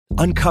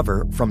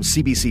Uncover from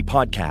CBC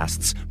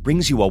Podcasts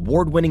brings you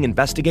award-winning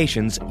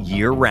investigations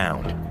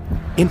year-round.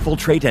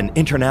 Infiltrate an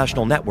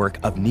international network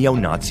of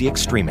neo-Nazi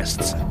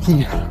extremists.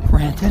 He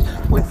ranted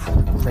with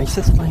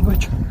racist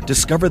language.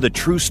 Discover the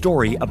true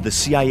story of the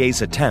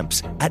CIA's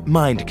attempts at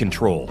mind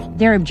control.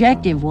 Their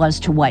objective was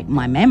to wipe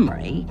my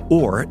memory.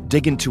 Or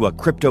dig into a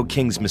crypto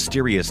king's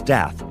mysterious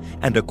death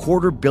and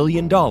 $250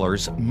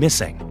 million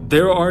missing.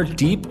 There are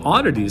deep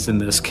oddities in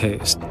this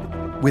case.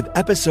 With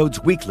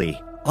episodes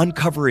weekly,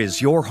 Uncover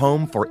is your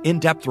home for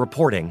in-depth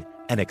reporting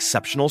and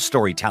exceptional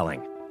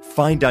storytelling.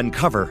 Find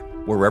Uncover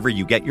wherever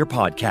you get your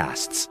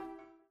podcasts.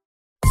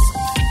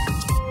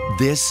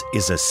 This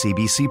is a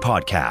CBC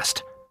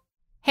podcast.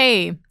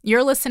 Hey,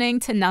 you're listening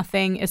to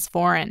Nothing is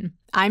Foreign.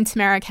 I'm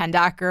Tamara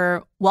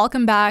Kandaker.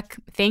 Welcome back.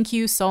 Thank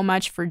you so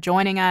much for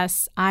joining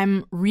us.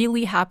 I'm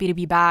really happy to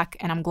be back,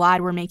 and I'm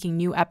glad we're making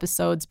new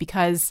episodes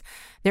because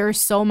there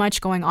is so much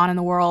going on in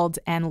the world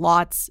and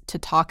lots to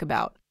talk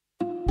about.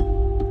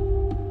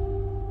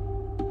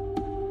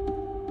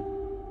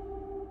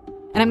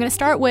 And I'm going to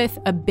start with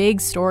a big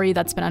story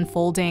that's been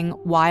unfolding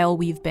while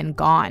we've been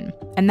gone,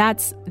 and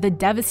that's the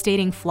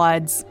devastating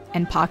floods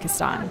in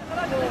Pakistan.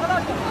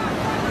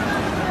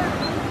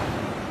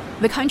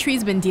 The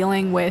country's been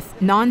dealing with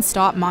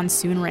non-stop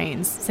monsoon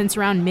rains since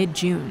around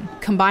mid-June,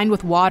 combined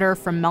with water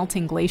from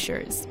melting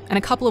glaciers. And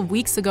a couple of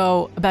weeks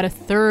ago, about a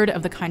third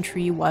of the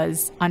country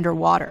was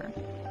underwater.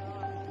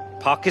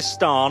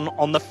 Pakistan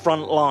on the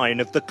front line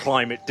of the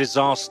climate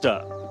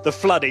disaster. The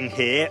flooding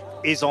here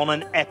is on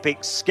an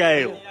epic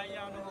scale,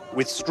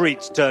 with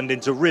streets turned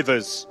into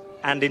rivers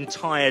and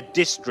entire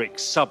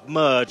districts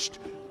submerged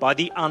by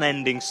the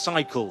unending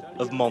cycle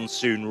of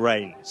monsoon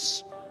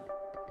rains.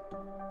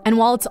 And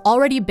while it's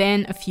already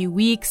been a few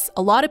weeks,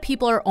 a lot of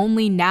people are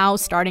only now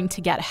starting to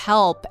get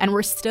help, and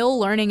we're still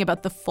learning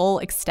about the full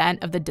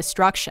extent of the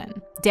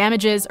destruction.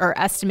 Damages are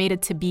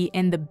estimated to be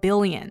in the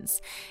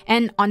billions.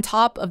 And on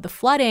top of the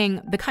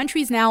flooding, the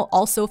country's now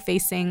also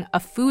facing a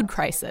food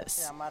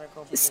crisis.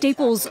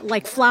 Staples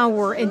like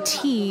flour and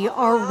tea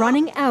are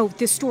running out,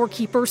 the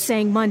storekeeper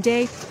saying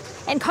Monday.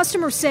 And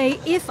customers say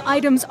if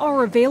items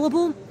are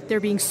available, they're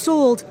being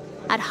sold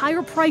at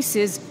higher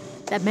prices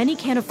that many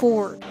can't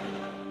afford.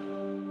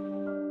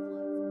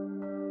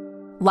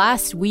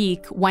 Last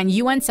week, when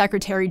UN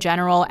Secretary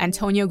General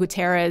Antonio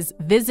Guterres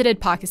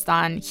visited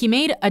Pakistan, he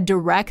made a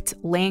direct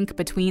link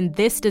between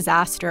this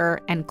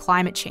disaster and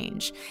climate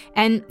change.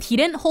 And he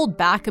didn't hold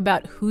back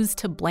about who's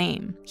to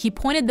blame. He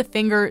pointed the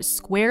finger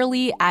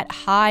squarely at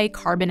high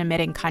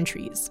carbon-emitting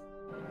countries.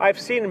 I've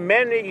seen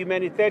many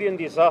humanitarian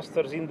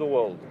disasters in the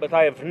world, but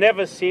I have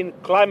never seen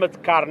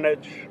climate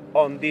carnage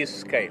on this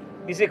scale.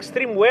 These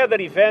extreme weather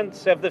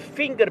events have the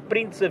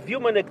fingerprints of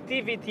human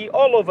activity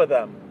all over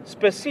them,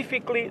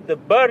 specifically the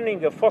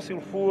burning of fossil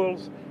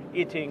fuels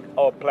eating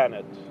our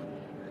planet.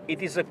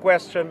 It is a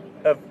question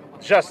of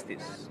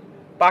justice.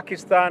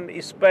 Pakistan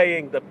is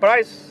paying the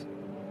price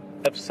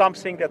of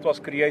something that was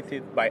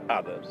created by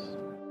others.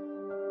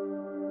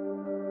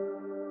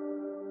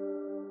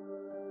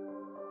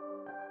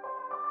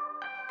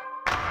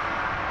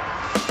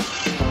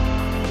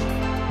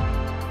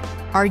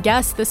 Our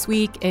guest this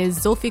week is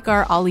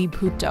Zulfikar Ali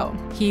Bhutto.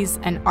 He's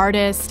an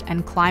artist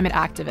and climate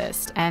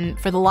activist, and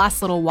for the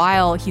last little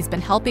while, he's been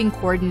helping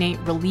coordinate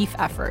relief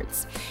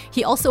efforts.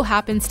 He also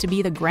happens to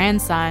be the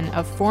grandson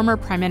of former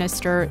Prime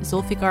Minister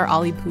Zulfikar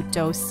Ali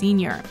Bhutto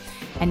Jr.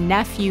 and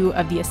nephew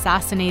of the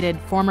assassinated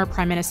former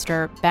Prime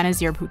Minister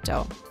Benazir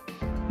Bhutto.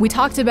 We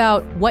talked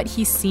about what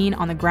he's seen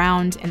on the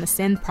ground in the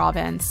Sindh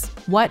province,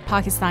 what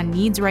Pakistan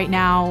needs right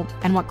now,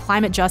 and what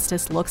climate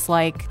justice looks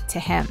like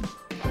to him.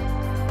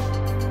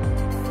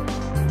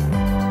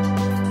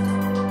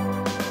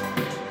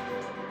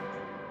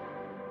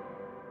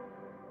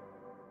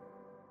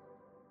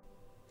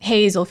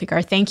 Hey,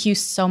 Zulfikar, thank you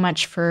so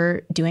much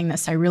for doing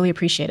this. I really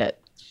appreciate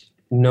it.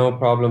 No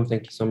problem.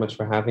 Thank you so much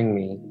for having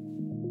me.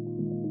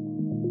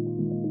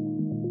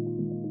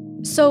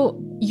 So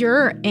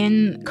you're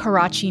in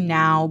Karachi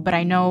now, but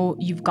I know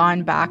you've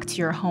gone back to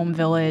your home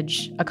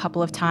village a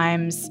couple of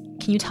times.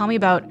 Can you tell me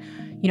about,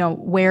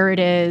 where it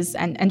is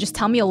and just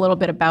tell me a little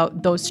bit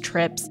about those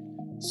trips?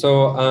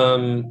 So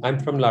I'm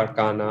from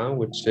Larkana,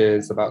 which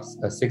is about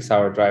a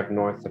 6-hour drive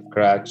north of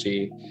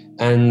Karachi.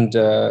 And,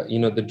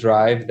 the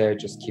drive there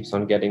just keeps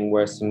on getting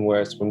worse and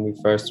worse. When we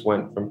first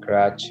went from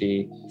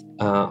Karachi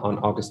on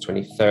August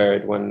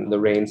 23rd, when the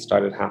rain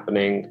started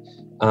happening,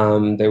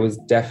 there was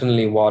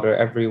definitely water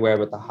everywhere,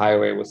 but the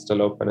highway was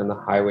still open and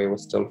the highway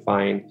was still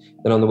fine.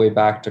 Then on the way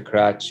back to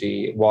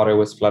Karachi, water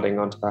was flooding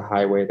onto the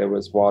highway. There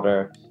was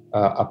water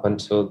up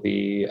until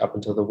the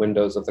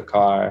windows of the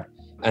car.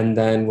 And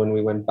then when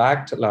we went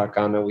back to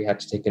Larkana, we had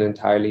to take an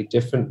entirely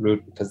different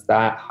route because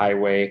that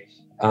highway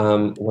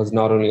was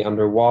not only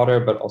underwater,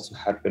 but also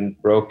had been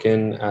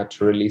broken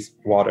to release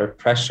water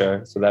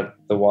pressure so that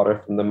the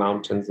water from the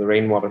mountains, the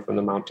rainwater from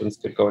the mountains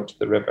could go into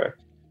the river.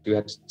 We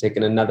had to take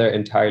another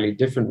entirely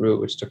different route,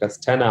 which took us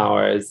 10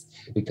 hours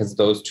because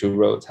those two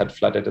roads had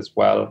flooded as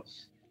well.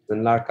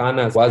 And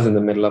Larkana was in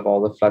the middle of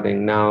all the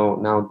flooding. Now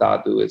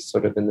Dadu is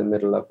sort of in the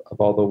middle of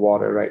all the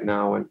water right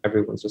now, and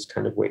everyone's just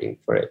kind of waiting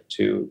for it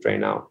to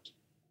drain out.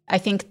 I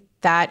think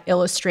that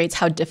illustrates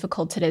how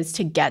difficult it is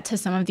to get to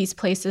some of these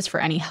places, for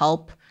any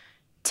help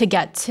to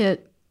get to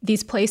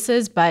these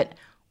places. But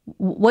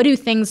what do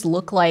things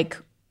look like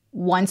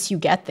once you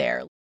get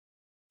there?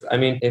 I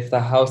mean, if the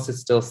house is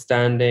still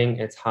standing,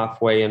 it's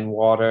halfway in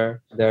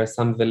water. There are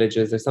some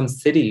villages, there's some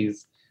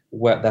cities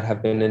that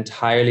have been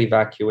entirely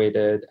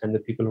evacuated, and the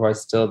people who are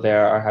still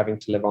there are having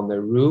to live on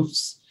their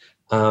roofs.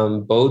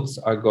 Boats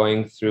are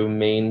going through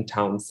main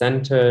town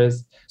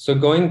centers. So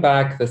going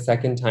back the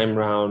second time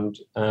round,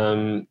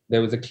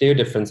 there was a clear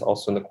difference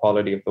also in the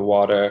quality of the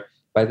water.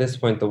 By this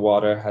point, the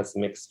water has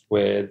mixed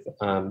with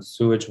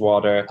sewage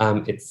water.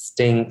 It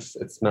stinks.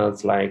 It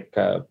smells like,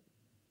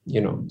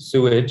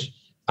 sewage.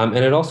 And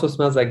it also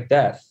smells like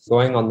death.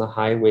 Going on the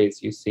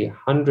highways, you see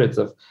hundreds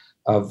of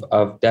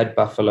dead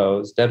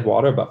buffaloes, dead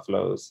water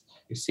buffaloes.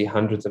 You see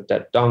hundreds of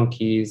dead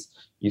donkeys.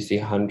 You see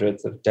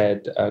hundreds of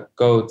dead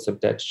goats, of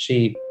dead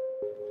sheep.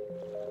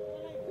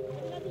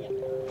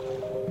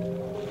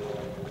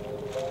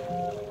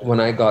 When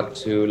I got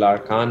to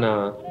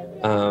Larkana,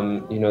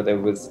 there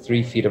was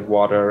 3 feet of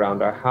water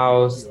around our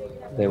house.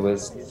 There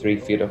was 3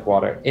 feet of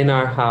water in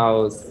our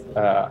house.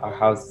 Our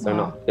houses are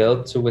not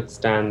built to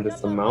withstand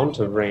this amount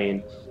of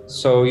rain.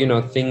 So,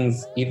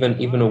 things,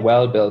 even a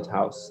well-built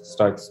house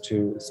starts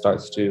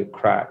to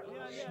crack.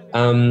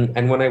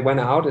 And when I went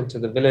out into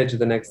the village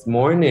the next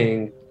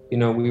morning,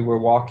 we were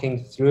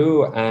walking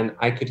through and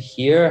I could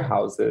hear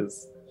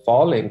houses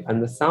falling.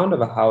 And the sound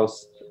of a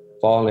house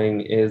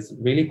falling is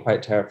really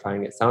quite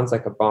terrifying. It sounds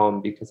like a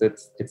bomb because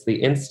it's the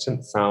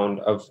instant sound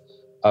of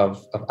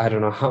I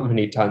don't know how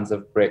many tons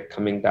of brick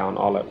coming down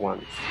all at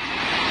once.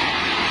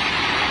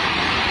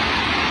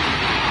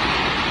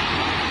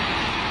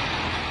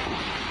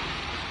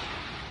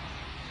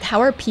 How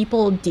are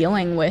people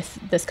dealing with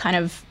this kind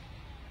of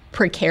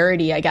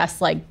precarity, I guess,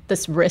 like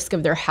this risk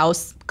of their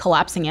house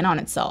collapsing in on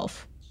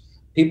itself?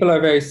 People are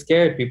very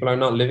scared. People are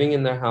not living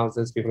in their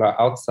houses. People are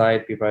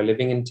outside. People are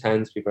living in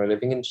tents. People are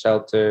living in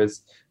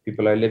shelters.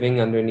 People are living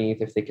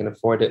underneath, if they can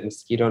afford it,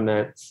 mosquito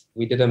nets.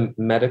 We did a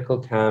medical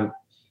camp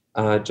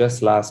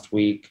just last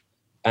week,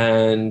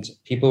 and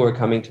people were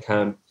coming to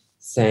camp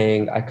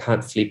saying, I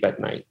can't sleep at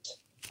night.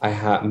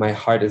 My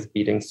heart is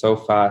beating so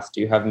fast.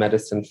 Do you have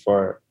medicine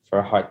for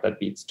a heart that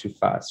beats too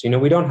fast?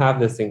 We don't have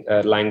this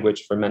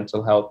language for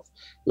mental health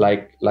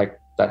like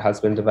that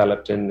has been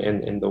developed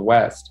in the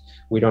West.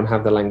 We don't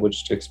have the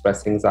language to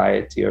express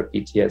anxiety or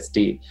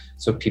PTSD.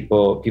 So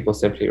people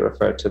simply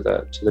refer to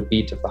the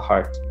beat of the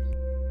heart.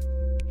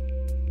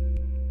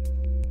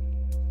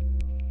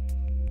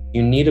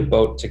 You need a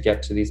boat to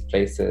get to these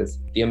places.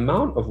 The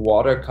amount of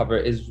water cover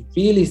is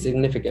really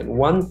significant.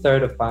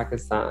 1/3 of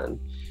Pakistan.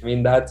 I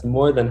mean, that's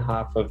more than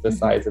half of the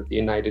size of the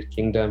United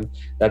Kingdom.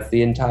 That's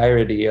the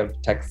entirety of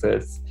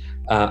Texas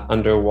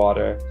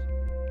underwater.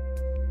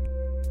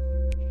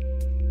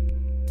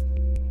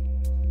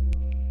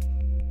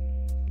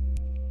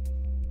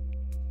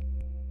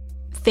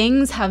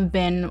 Things have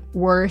been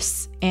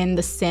worse in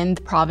the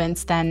Sindh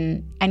province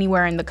than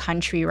anywhere in the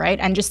country, right?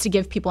 And just to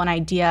give people an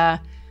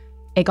idea,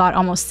 it got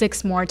almost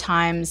 6 more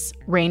times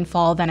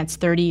rainfall than its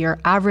 30-year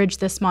average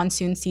this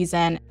monsoon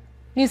season.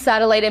 New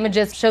satellite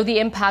images show the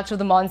impact of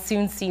the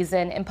monsoon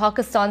season in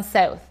Pakistan's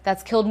south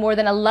that's killed more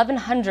than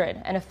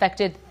 1,100 and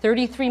affected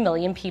 33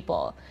 million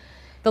people.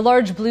 The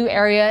large blue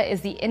area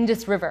is the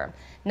Indus River,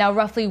 now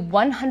roughly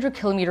 100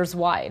 kilometers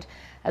wide,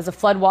 as the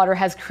floodwater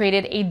has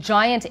created a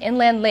giant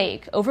inland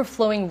lake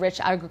overflowing rich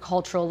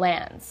agricultural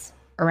lands.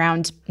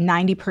 Around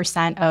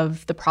 90%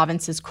 of the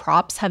province's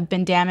crops have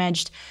been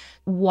damaged.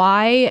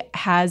 Why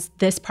has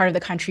this part of the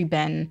country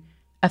been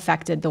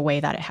affected the way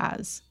that it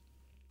has?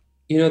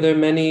 There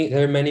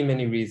are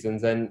many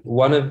reasons. And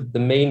one of the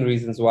main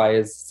reasons why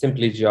is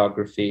simply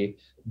geography.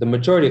 The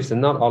majority of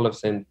Sindh, not all of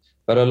Sindh,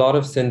 but a lot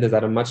of Sindh is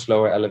at a much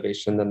lower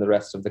elevation than the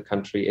rest of the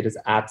country. It is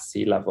at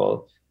sea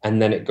level,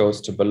 and then it goes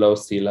to below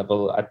sea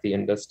level at the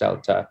Indus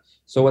Delta.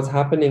 So what's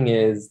happening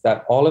is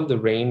that all of the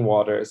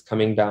rainwater is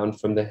coming down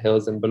from the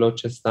hills in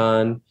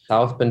Balochistan,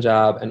 South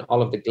Punjab, and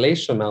all of the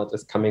glacial melt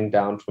is coming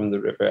down from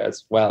the river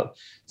as well.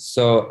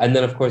 So, and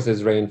then of course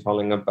there's rain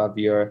falling above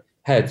your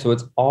head. So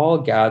it's all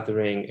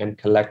gathering and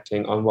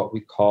collecting on what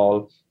we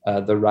call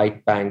the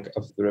right bank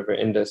of the river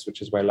Indus,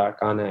 which is where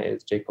Larkana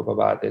is,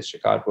 Jacobabad is,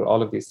 Shikarpur,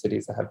 all of these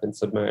cities that have been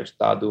submerged,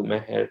 Dadu,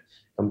 Meher,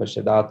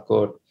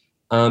 Kambashidatkot.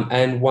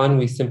 And one,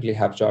 we simply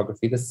have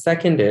geography. The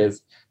second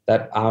is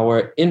that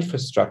our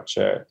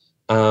infrastructure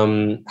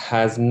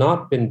has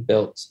not been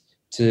built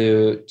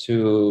to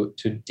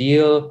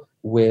deal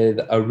with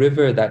a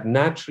river that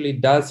naturally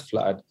does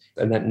flood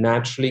and that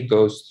naturally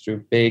goes through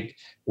big,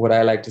 what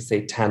I like to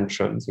say,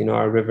 tantrums.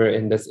 Our river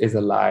Indus is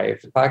alive.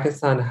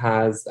 Pakistan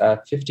has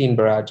 15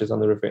 barrages on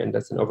the river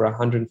Indus and over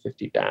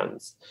 150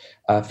 dams.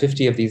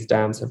 50 of these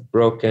dams have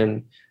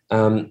broken.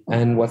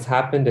 And what's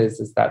happened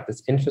is that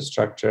this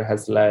infrastructure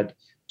has led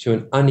to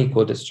an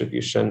unequal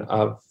distribution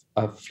of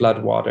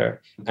flood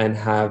water and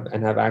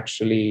have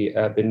actually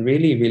been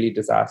really, really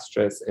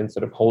disastrous in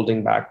sort of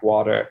holding back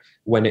water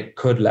when it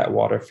could let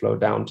water flow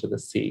down to the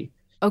sea.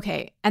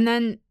 Okay, and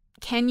then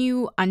can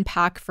you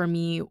unpack for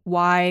me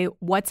why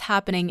what's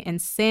happening in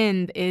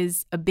Sindh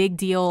is a big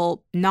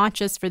deal, not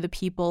just for the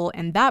people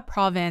in that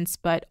province,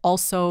 but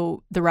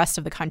also the rest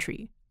of the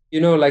country? You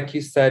know, like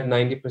you said,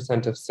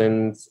 90% of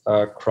Sindh's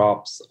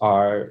crops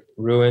are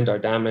ruined, are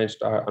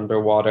damaged, are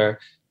underwater,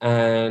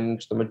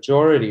 and the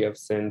majority of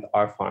Sindh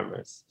are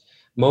farmers.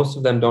 Most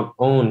of them don't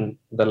own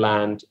the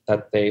land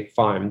that they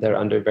farm. They're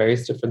under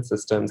various different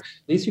systems.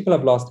 These people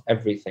have lost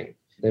everything.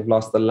 They've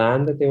lost the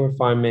land that they were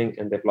farming,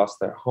 and they've lost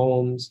their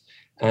homes,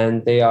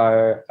 and they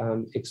are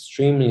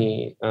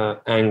extremely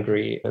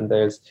angry. And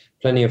there's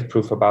plenty of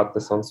proof about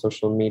this on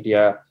social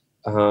media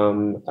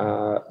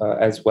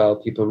as well,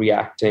 people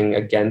reacting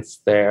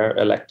against their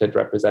elected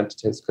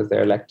representatives because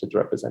their elected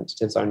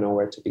representatives are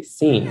nowhere to be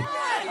seen.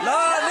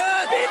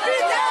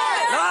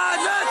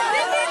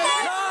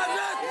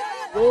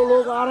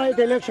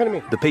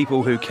 The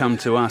people who come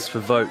to us for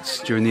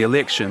votes during the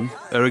election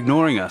are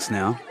ignoring us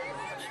now.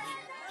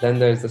 Then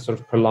there's the sort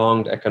of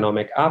prolonged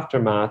economic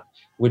aftermath,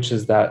 which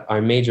is that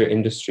our major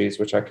industries,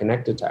 which are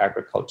connected to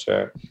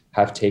agriculture,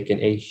 have taken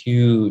a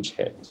huge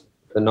hit.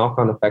 The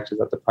knock-on effect is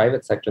that the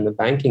private sector and the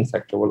banking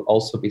sector will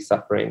also be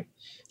suffering.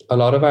 A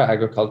lot of our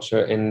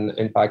agriculture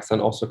in Pakistan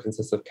also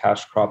consists of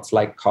cash crops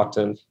like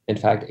cotton. In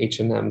fact,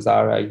 H&M,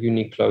 Zara,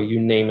 Uniqlo, you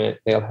name it,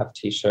 they'll have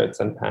T-shirts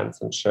and pants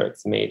and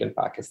shirts made in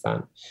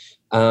Pakistan.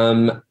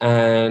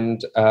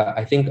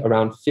 I think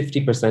around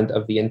 50%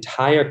 of the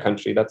entire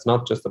country, that's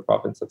not just the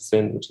province of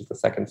Sindh, which is the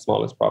second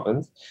smallest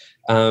province,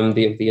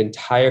 the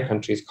entire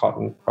country's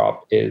cotton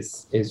crop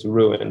is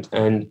ruined.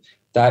 And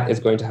that is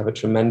going to have a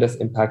tremendous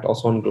impact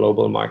also on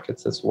global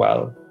markets as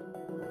well.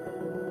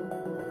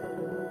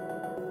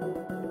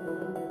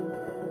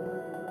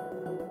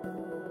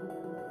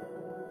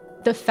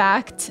 The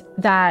fact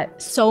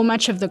that so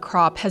much of the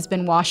crop has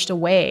been washed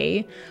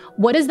away,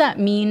 what does that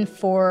mean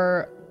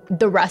for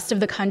the rest of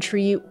the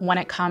country when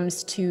it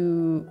comes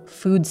to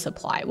food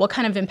supply? What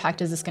kind of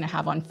impact is this going to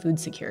have on food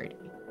security?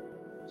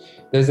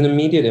 There's an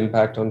immediate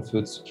impact on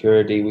food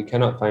security. We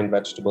cannot find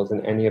vegetables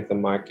in any of the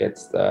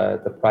markets.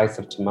 The price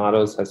of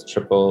tomatoes has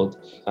tripled.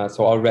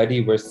 So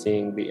already we're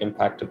seeing the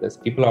impact of this.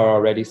 People are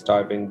already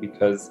starving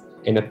because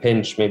in a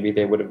pinch, maybe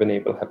they would have been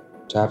able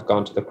to have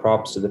gone to the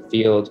crops, to the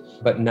field.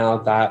 But now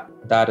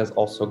that is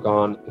also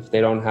gone. If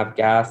they don't have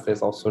gas,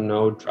 there's also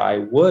no dry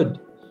wood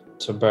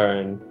to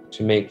burn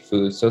to make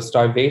food. So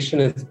starvation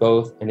is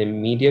both an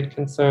immediate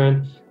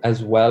concern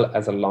as well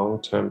as a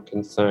long-term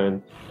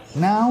concern.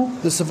 Now,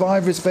 the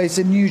survivors face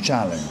a new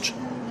challenge: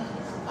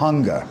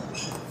 hunger.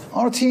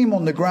 Our team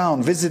on the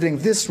ground visiting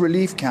this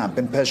relief camp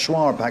in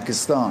Peshawar,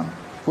 Pakistan,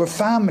 where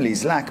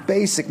families lack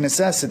basic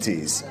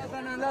necessities.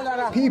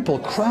 People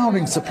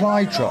crowding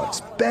supply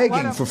trucks,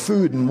 begging for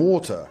food and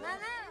water.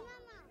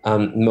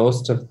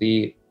 Most of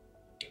the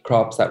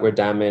crops that were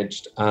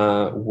damaged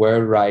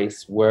were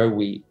rice, were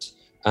wheat.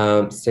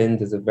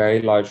 Sindh is a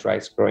very large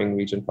rice growing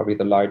region, probably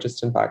the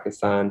largest in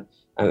Pakistan,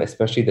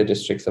 especially the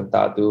districts of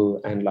Dadu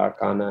and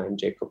Larkana and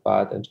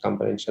Jacobabad and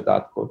Kambal and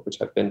Shadadkot, which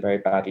have been very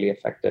badly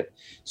affected.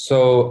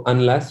 So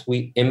unless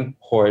we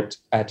import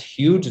at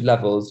huge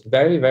levels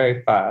very,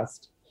 very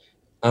fast,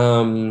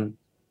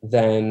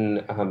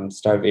 then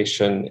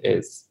starvation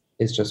is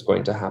just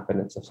going to happen.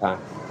 It's a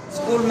fact.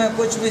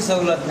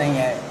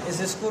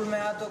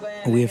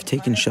 We have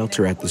taken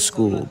shelter at the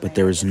school, but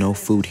there is no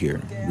food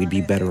here. We'd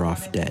be better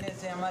off dead.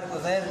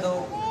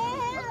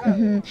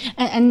 Mm-hmm.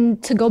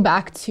 And to go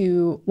back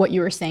to what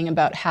you were saying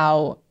about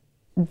how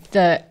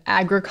the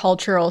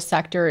agricultural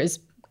sector is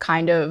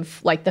kind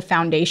of like the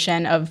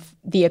foundation of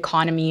the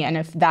economy, and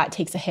if that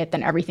takes a hit,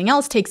 then everything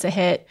else takes a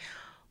hit.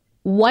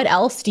 What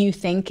else do you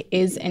think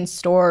is in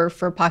store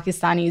for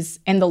Pakistanis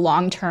in the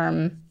long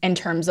term in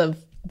terms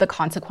of the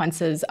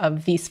consequences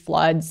of these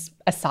floods,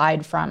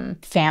 aside from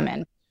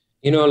famine?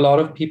 You know, a lot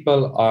of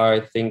people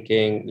are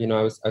thinking,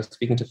 I was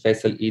speaking to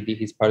Faisal Eidi,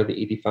 he's part of the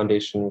Eidi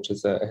Foundation, which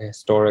is a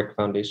historic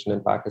foundation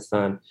in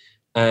Pakistan.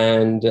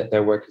 And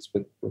their work is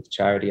with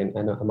charity and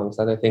amongst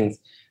other things.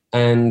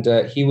 And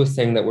he was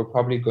saying that we're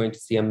probably going to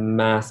see a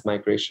mass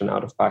migration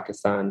out of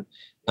Pakistan.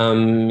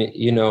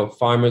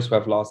 Farmers who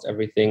have lost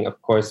everything,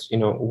 of course,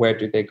 where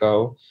do they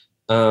go?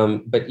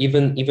 But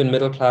even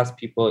middle-class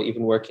people,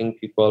 even working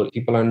people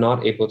are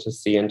not able to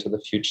see into the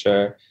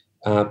future.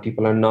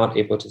 People are not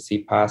able to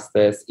see past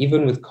this.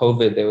 Even with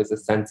COVID, there was a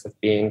sense of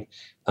being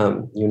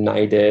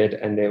united,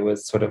 and there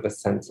was sort of a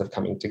sense of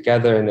coming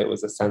together, and there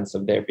was a sense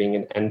of there being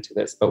an end to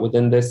this. But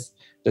within this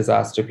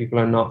disaster, people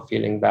are not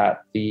feeling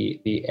that.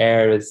 The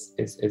air is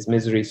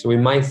misery. So we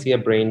might see a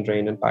brain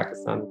drain in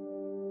Pakistan.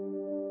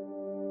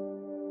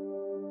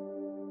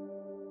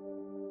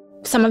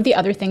 Some of the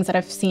other things that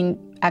I've seen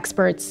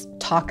experts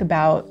talk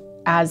about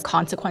as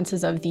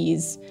consequences of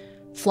these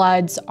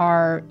floods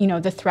are,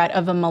 the threat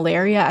of a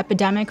malaria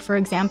epidemic, for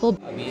example.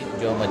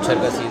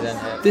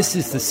 This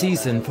is the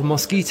season for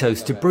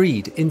mosquitoes to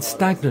breed in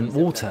stagnant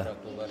water.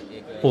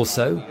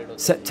 Also,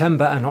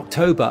 September and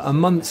October are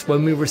months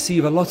when we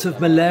receive a lot of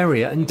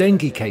malaria and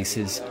dengue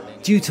cases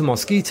due to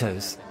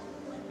mosquitoes.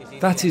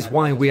 That is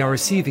why we are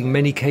receiving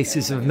many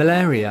cases of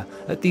malaria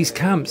at these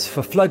camps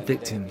for flood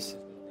victims.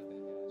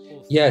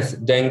 Yes,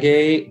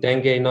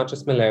 dengue, not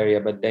just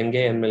malaria, but dengue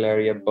and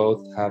malaria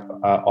both have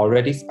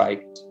already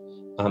spiked.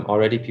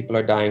 Already people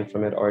are dying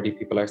from it. Already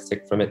people are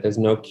sick from it. There's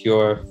no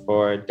cure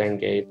for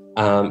dengue.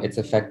 It's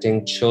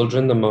affecting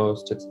children the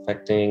most. It's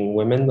affecting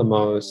women the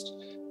most.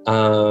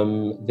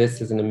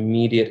 This is an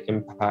immediate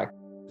impact.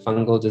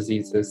 Fungal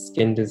diseases,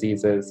 skin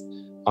diseases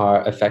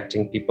are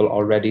affecting people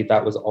already.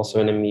 That was also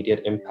an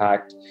immediate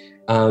impact.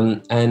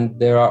 And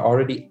there are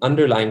already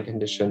underlying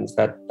conditions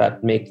that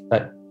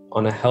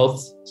on a health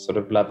sort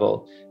of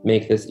level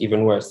make this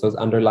even worse. Those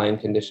underlying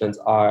conditions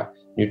are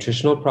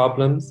nutritional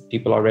problems.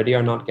 People already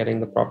are not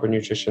getting the proper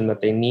nutrition that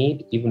they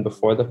need even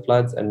before the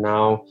floods, and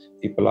now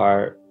people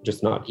are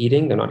just not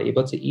eating. They're not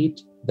able to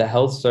eat. The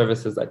health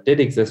services that did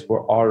exist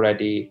were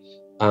already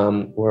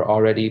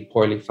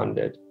poorly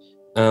funded.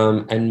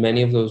 And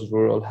many of those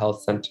rural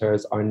health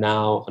centers are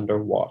now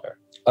underwater.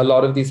 A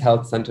lot of these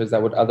health centers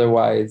that would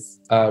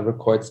otherwise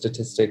record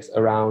statistics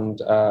around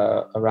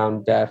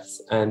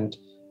deaths and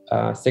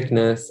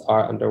sickness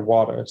are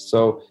underwater.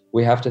 So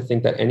we have to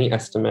think that any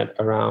estimate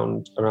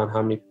around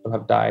how many people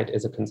have died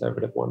is a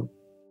conservative one.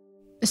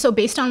 So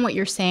based on what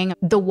you're saying,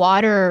 the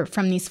water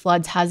from these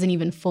floods hasn't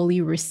even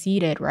fully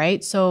receded,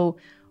 right? So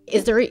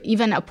is there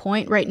even a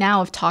point right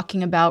now of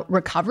talking about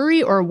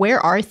recovery, or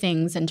where are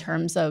things in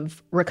terms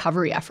of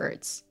recovery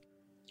efforts?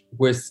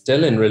 We're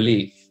still in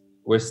relief.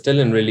 We're still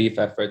in relief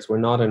efforts. We're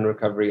not in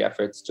recovery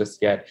efforts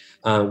just yet.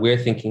 We're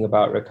thinking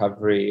about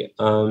recovery.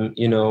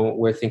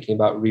 We're thinking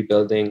about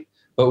rebuilding,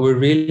 but we're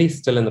really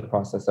still in the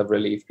process of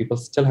relief. People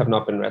still have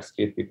not been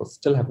rescued. People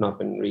still have not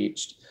been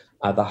reached.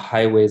 The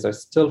highways are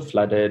still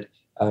flooded.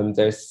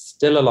 There's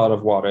still a lot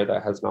of water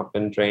that has not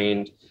been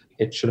drained.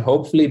 It should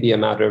hopefully be a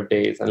matter of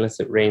days, unless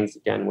it rains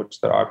again,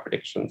 which there are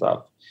predictions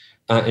of.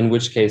 In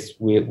which case,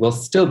 we will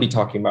still be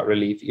talking about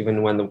relief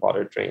even when the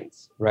water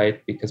drains,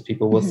 right? Because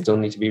people will still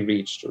need to be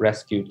reached,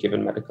 rescued,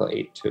 given medical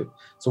aid too.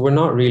 So we're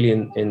not really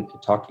in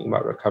talking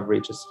about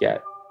recovery just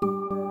yet.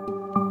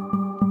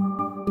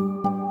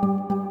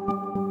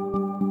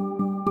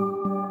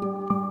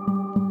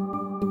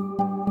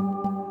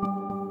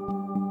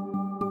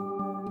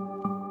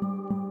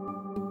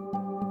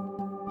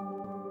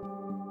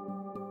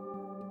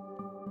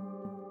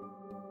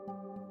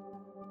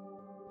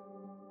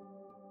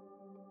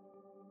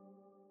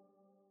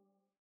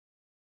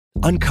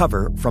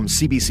 Uncover from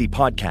CBC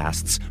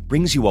Podcasts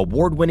brings you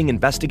award-winning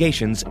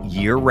investigations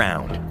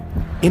year-round.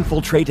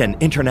 Infiltrate an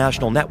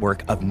international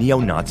network of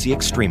neo-Nazi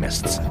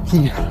extremists.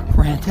 He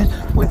ranted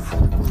with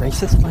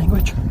racist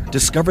language.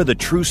 Discover the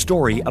true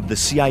story of the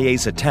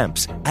CIA's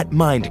attempts at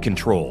mind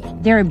control.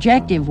 Their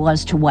objective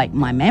was to wipe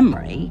my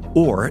memory.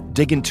 Or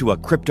dig into a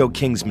crypto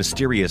king's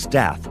mysterious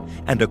death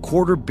and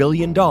 $250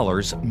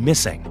 million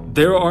missing.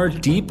 There are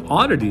deep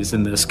oddities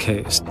in this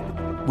case.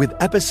 With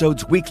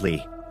episodes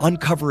weekly,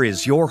 Uncover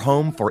is your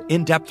home for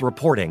in-depth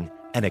reporting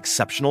and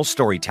exceptional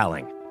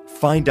storytelling.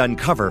 Find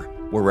Uncover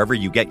wherever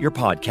you get your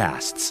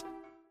podcasts.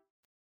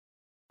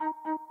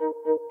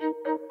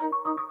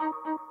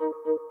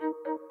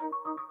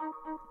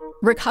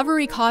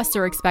 Recovery costs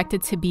are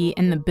expected to be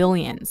in the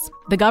billions.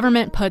 The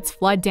government puts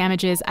flood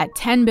damages at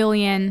 $10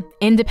 billion.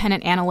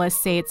 Independent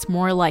analysts say it's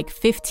more like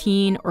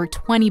 $15 or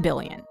 $20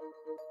 billion.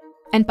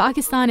 And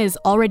Pakistan is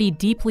already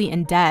deeply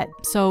in debt,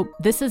 so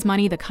this is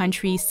money the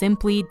country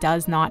simply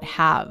does not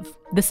have.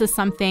 This is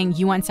something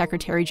UN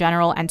Secretary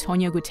General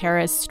Antonio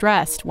Guterres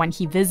stressed when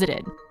he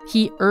visited.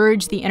 He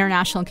urged the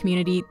international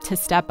community to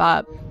step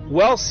up.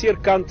 Wealthier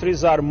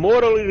countries are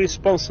morally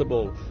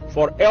responsible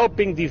for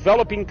helping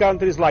developing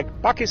countries like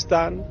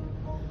Pakistan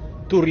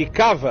to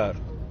recover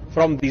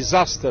from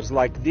disasters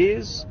like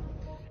this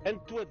and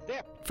to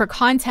adapt. For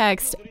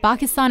context,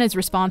 Pakistan is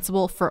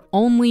responsible for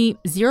only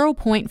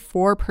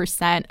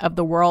 0.4% of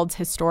the world's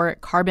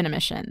historic carbon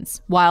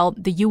emissions, while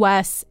the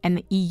US and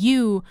the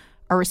EU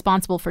are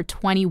responsible for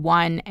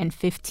 21 and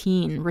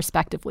 15,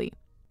 respectively.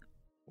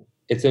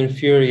 It's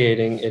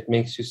infuriating. It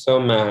makes you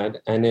so mad.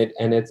 And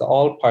it's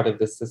all part of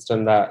the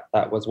system that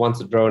was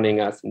once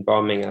droning us and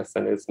bombing us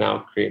and is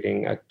now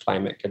creating a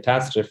climate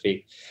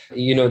catastrophe.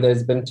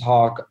 There's been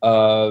talk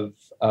of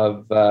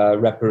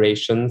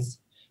reparations.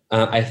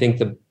 I think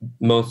the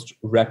most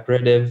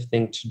reparative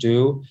thing to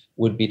do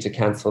would be to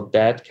cancel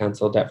debt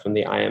from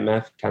the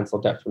IMF, cancel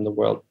debt from the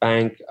World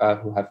Bank,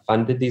 who have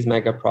funded these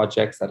mega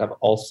projects that have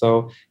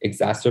also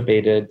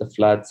exacerbated the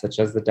floods, such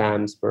as the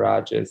dams,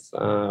 barrages,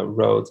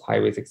 roads,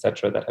 highways,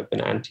 etc., that have been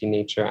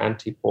anti-nature,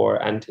 anti-poor,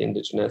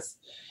 anti-indigenous.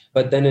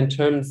 But then in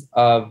terms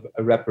of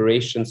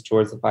reparations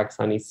towards the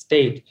Pakistani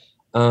state,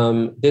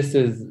 this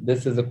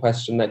is a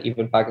question that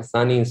even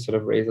Pakistanis sort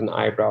of raise an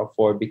eyebrow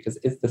for, because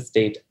is the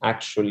state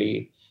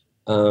actually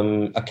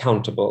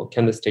accountable?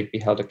 Can the state be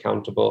held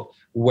accountable?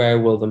 Where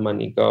will the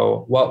money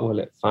go? What will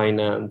it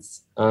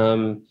finance?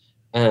 Will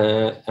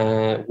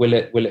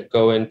it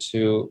go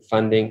into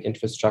funding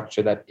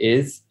infrastructure that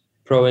is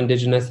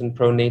pro-indigenous and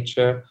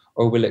pro-nature,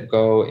 or will it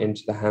go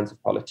into the hands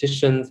of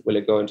politicians? Will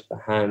it go into the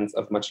hands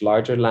of much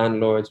larger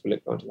landlords? Will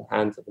it go into the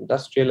hands of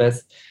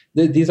industrialists?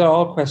 These are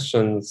all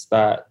questions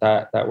that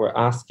we're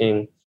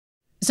asking.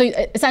 So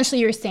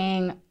essentially you're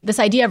saying this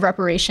idea of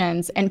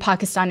reparations in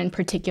Pakistan in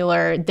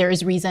particular,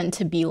 there's reason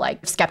to be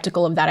like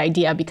skeptical of that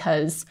idea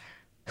because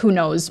who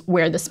knows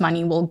where this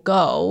money will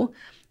go.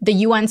 The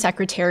UN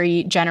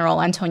Secretary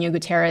General Antonio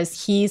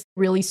Guterres, he's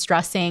really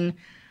stressing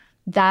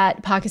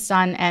that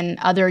Pakistan and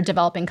other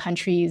developing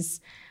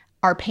countries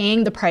are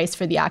paying the price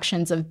for the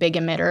actions of big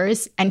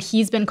emitters. And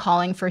he's been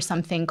calling for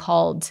something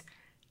called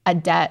a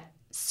debt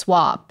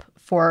swap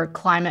for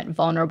climate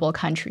vulnerable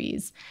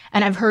countries.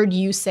 And I've heard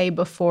you say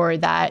before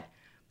that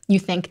you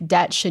think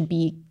debt should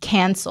be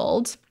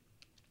canceled.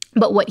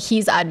 But what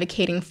he's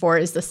advocating for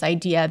is this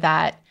idea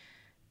that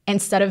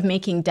instead of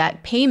making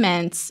debt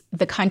payments,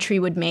 the country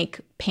would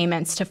make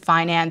payments to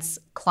finance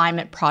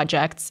climate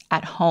projects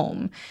at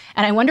home.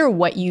 And I wonder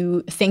what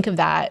you think of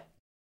that.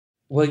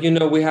 Well,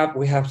 we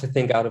have to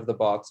think out of the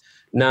box.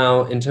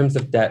 Now, in terms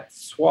of debt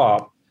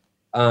swap,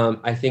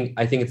 I think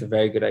it's a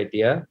very good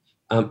idea.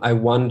 I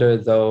wonder,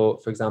 though,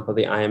 for example,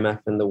 the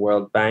IMF and the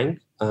World Bank,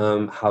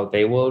 how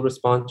they will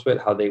respond to it,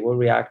 how they will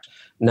react.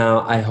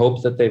 Now, I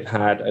hope that they've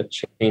had a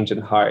change in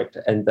heart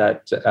and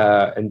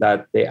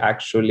that they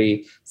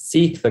actually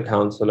seek the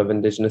counsel of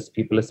indigenous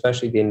people,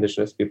 especially the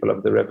indigenous people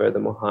of the river, the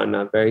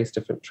Mohana, various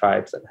different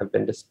tribes that have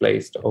been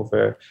displaced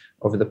over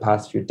the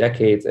past few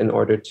decades in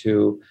order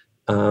to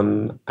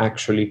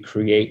actually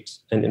create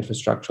an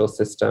infrastructural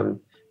system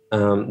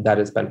that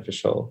is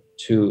beneficial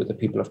to the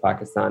people of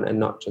Pakistan and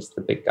not just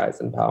the big guys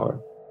in power.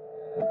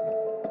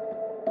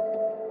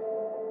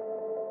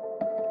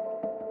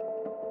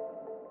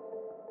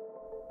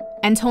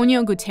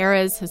 Antonio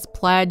Guterres has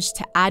pledged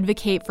to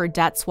advocate for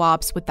debt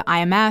swaps with the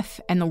IMF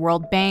and the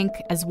World Bank,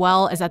 as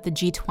well as at the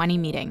G20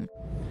 meeting.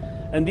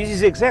 And this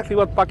is exactly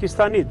what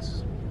Pakistan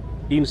needs.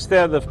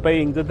 Instead of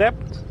paying the debt,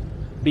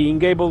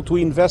 being able to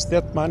invest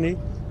that money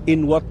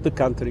in what the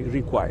country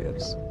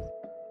requires.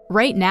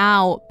 Right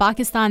now,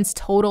 Pakistan's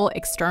total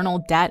external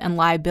debt and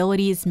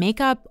liabilities make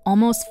up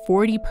almost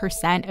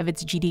 40% of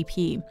its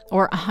GDP,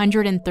 or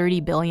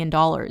 $130 billion.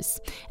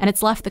 And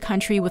it's left the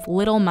country with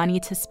little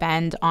money to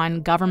spend on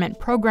government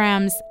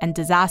programs and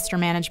disaster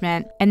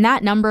management. And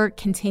that number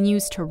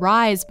continues to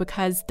rise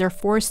because they're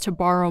forced to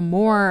borrow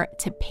more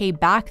to pay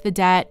back the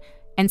debt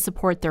and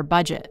support their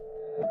budget.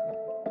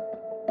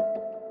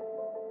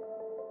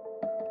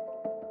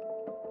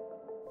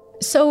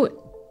 So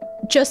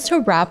just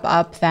to wrap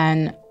up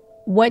then,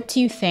 what do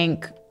you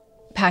think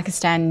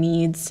Pakistan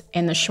needs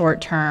in the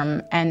short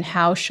term, and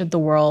how should the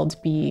world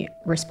be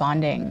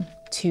responding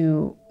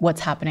to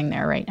what's happening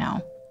there right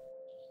now?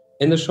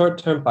 In the short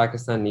term,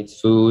 Pakistan needs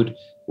food.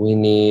 We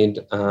need,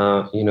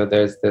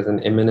 there's an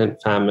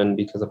imminent famine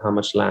because of how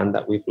much land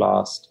that we've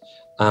lost.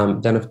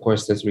 Then, of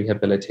course, there's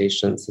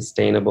rehabilitation,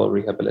 sustainable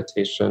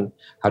rehabilitation.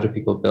 How do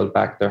people build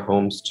back their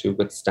homes to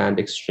withstand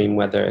extreme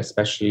weather,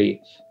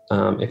 especially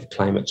if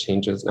climate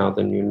change is now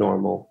the new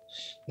normal?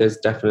 There's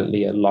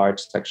definitely a large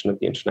section of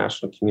the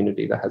international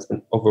community that has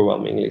been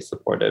overwhelmingly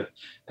supportive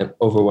and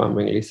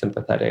overwhelmingly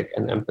sympathetic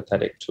and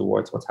empathetic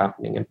towards what's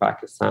happening in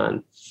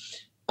Pakistan.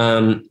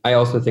 I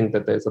also think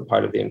that there's a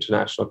part of the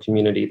international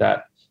community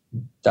that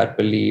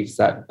believes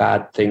that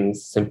bad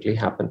things simply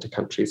happen to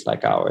countries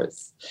like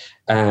ours.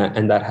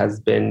 And that has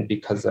been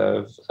because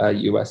of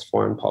US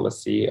foreign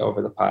policy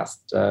over the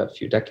past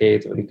few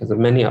decades, or because of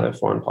many other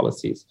foreign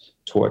policies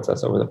towards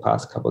us over the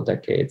past couple of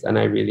decades. And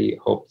I really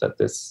hope that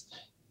this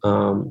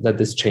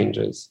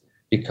changes,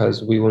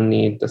 because we will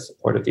need the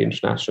support of the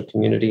international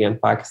community,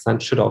 and Pakistan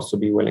should also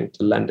be willing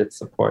to lend its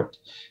support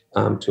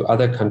to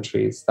other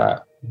countries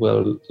that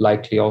will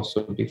likely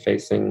also be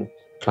facing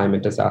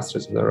climate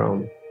disasters of their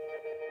own.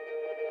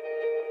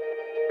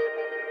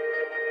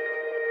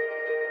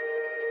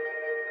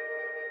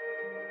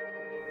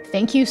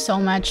 Thank you so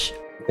much.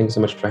 Thank you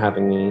so much for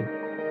having me.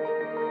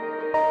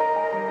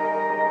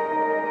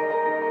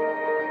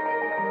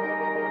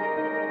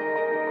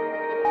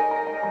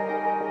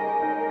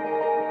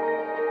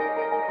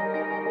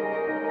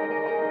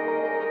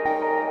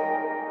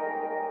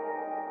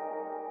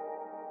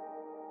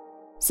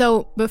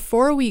 So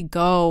before we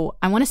go,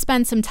 I want to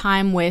spend some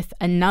time with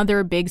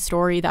another big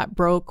story that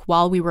broke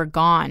while we were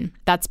gone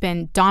that's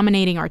been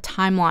dominating our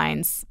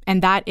timelines.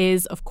 And that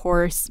is, of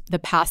course, the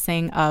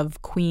passing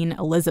of Queen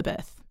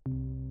Elizabeth.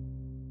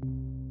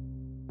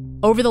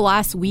 Over the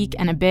last week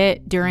and a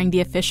bit, during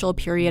the official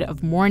period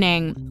of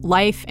mourning,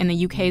 life in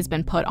the UK has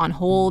been put on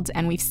hold,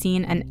 and we've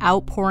seen an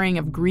outpouring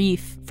of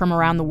grief from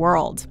around the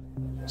world.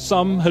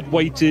 Some had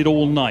waited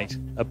all night,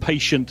 a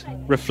patient,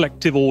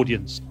 reflective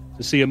audience,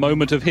 to see a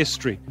moment of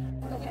history,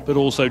 but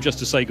also just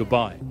to say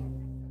goodbye.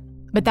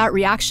 But that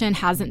reaction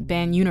hasn't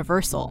been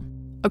universal.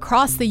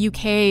 Across the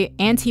UK,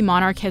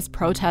 anti-monarchist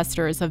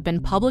protesters have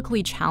been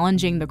publicly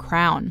challenging the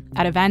crown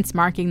at events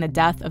marking the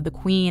death of the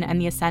Queen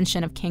and the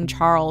ascension of King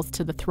Charles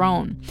to the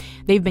throne.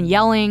 They've been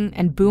yelling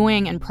and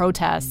booing in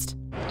protest.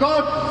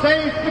 God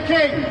save the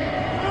King!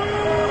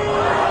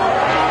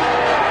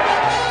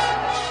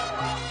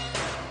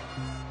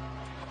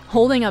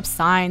 holding up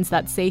signs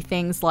that say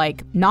things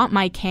like, "Not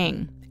my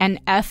king," and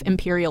 "F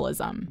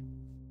imperialism."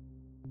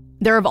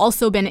 There have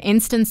also been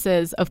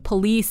instances of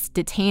police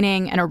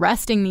detaining and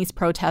arresting these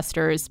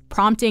protesters,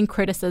 prompting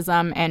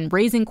criticism and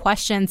raising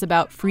questions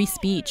about free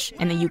speech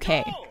in the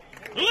UK.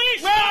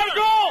 Police, let her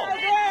go!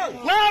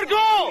 Let her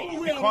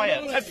go! Be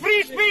quiet. It's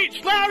free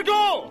speech, let her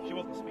go!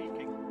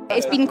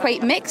 It's been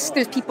quite mixed.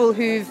 There's people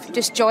who've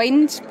just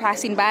joined,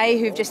 passing by,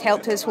 who've just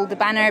helped us hold the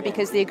banner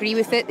because they agree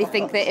with it. They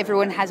think that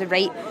everyone has a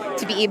right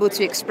to be able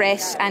to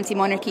express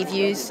anti-monarchy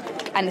views,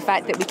 and the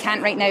fact that we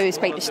can't right now is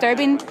quite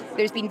disturbing.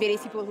 There's been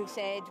various people who've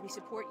said, "We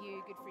support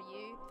you, good for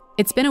you."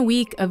 It's been a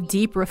week of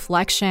deep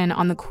reflection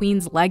on the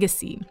Queen's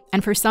legacy,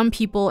 and for some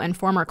people in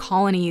former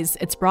colonies,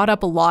 it's brought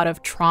up a lot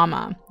of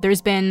trauma.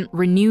 There's been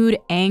renewed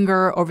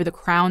anger over the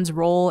Crown's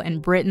role in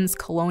Britain's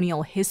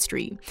colonial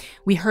history.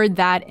 We heard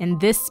that in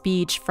this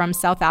speech from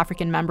South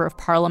African Member of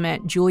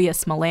Parliament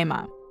Julius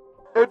Malema.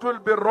 It will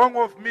be wrong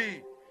of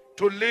me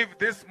to leave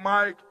this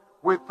mic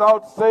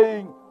without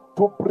saying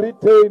to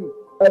Britain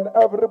and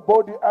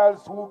everybody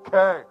else who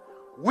care,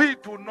 we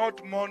do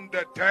not mourn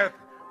the death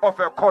of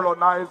a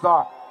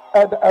colonizer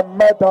and a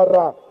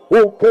murderer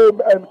who came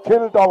and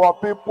killed our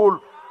people,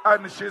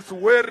 and she's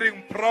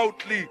wearing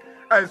proudly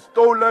a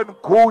stolen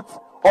goods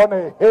on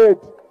her head.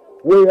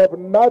 We have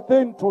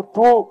nothing to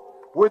do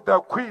with the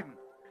Queen.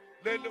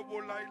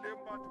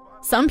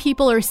 Some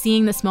people are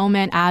seeing this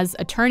moment as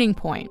a turning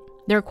point.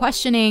 They're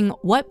questioning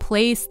what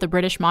place the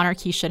British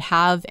monarchy should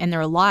have in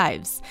their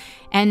lives.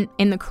 And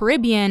in the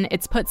Caribbean,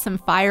 it's put some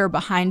fire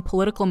behind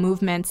political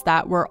movements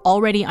that were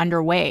already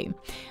underway.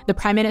 The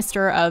Prime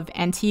Minister of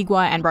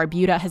Antigua and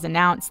Barbuda has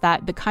announced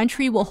that the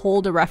country will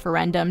hold a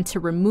referendum to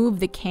remove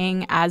the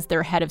king as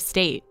their head of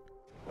state.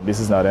 This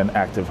is not an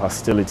act of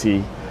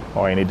hostility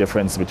or any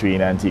difference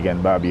between Antigua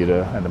and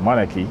Barbuda and the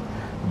monarchy,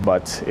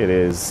 but it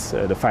is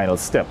the final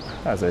step,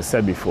 as I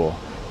said before,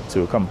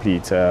 to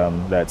complete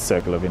that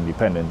circle of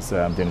independence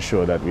to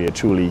ensure that we are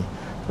truly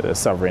a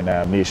sovereign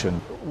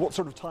nation. What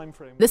sort of time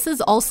frame? This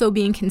is also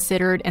being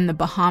considered in the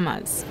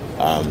Bahamas.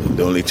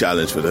 The only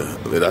challenge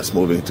with us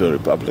moving to a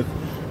republic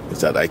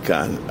is that I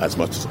can, as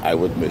much as I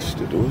would wish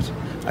to do it,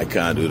 I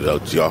can't do it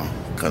without your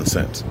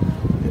consent.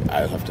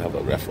 I'll have to have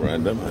a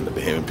referendum, and the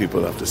Bahamian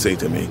people have to say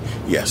to me,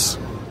 yes.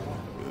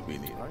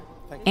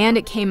 And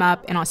it came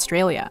up in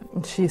Australia.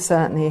 She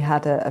certainly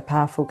had a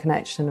powerful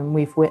connection, and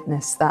we've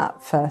witnessed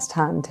that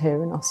firsthand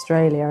here in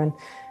Australia.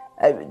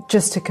 And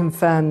just to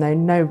confirm, though,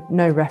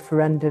 no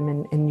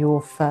referendum in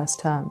your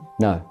first term?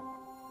 No.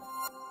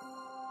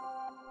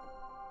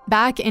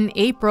 Back in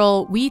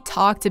April, we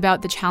talked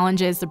about the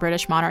challenges the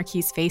British monarchy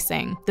is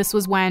facing. This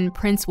was when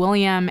Prince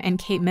William and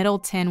Kate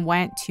Middleton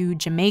went to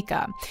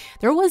Jamaica.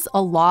 There was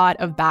a lot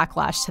of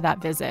backlash to that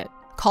visit.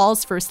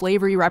 Calls for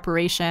slavery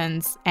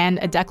reparations, and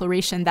a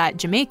declaration that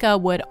Jamaica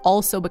would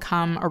also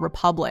become a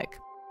republic.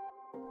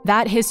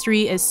 That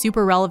history is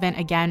super relevant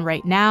again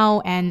right now,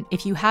 and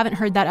if you haven't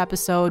heard that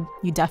episode,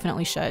 you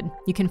definitely should.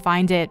 You can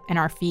find it in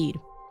our feed.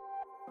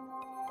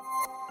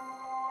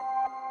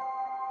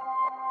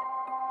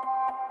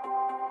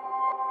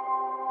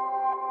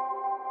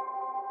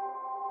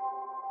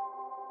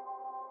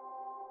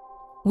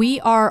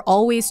 We are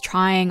always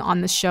trying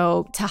on the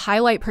show to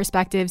highlight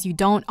perspectives you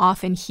don't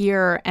often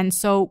hear, and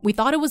so we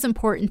thought it was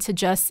important to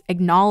just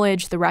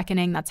acknowledge the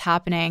reckoning that's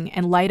happening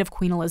in light of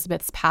Queen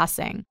Elizabeth's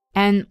passing.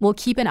 And we'll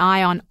keep an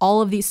eye on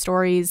all of these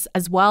stories,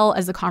 as well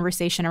as the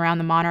conversation around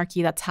the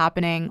monarchy that's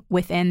happening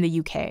within the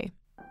UK.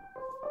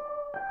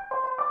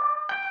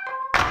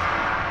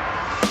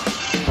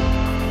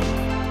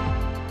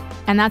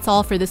 And that's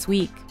all for this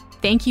week.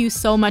 Thank you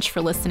so much for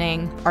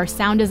listening. Our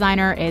sound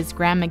designer is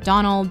Graham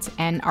McDonald,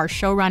 and our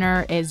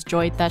showrunner is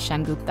Joyita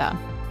Shangupta.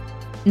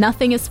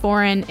 Nothing is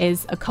Foreign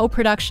is a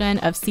co-production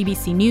of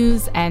CBC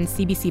News and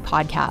CBC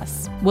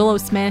Podcasts. Willow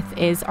Smith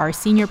is our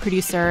senior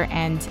producer,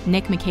 and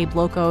Nick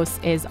McCabe-Locos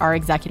is our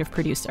executive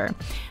producer.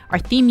 Our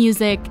theme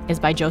music is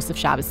by Joseph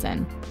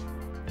Shabison.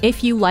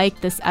 If you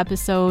liked this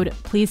episode,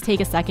 please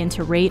take a second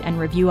to rate and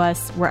review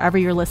us wherever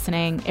you're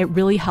listening. It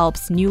really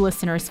helps new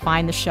listeners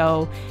find the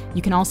show.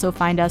 You can also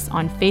find us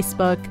on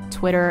Facebook,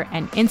 Twitter,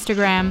 and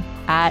Instagram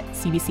at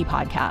CBC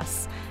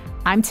Podcasts.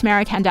 I'm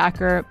Tamara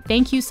Kandaker.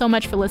 Thank you so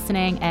much for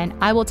listening, and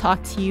I will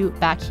talk to you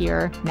back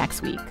here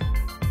next week.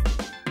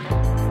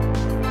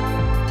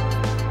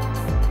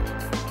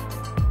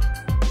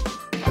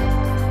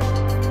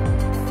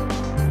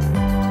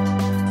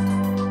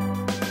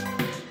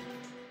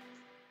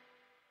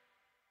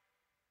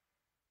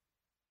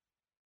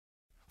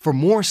 For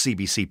more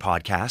CBC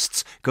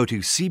podcasts, go to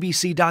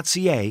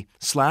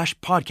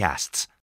cbc.ca/podcasts.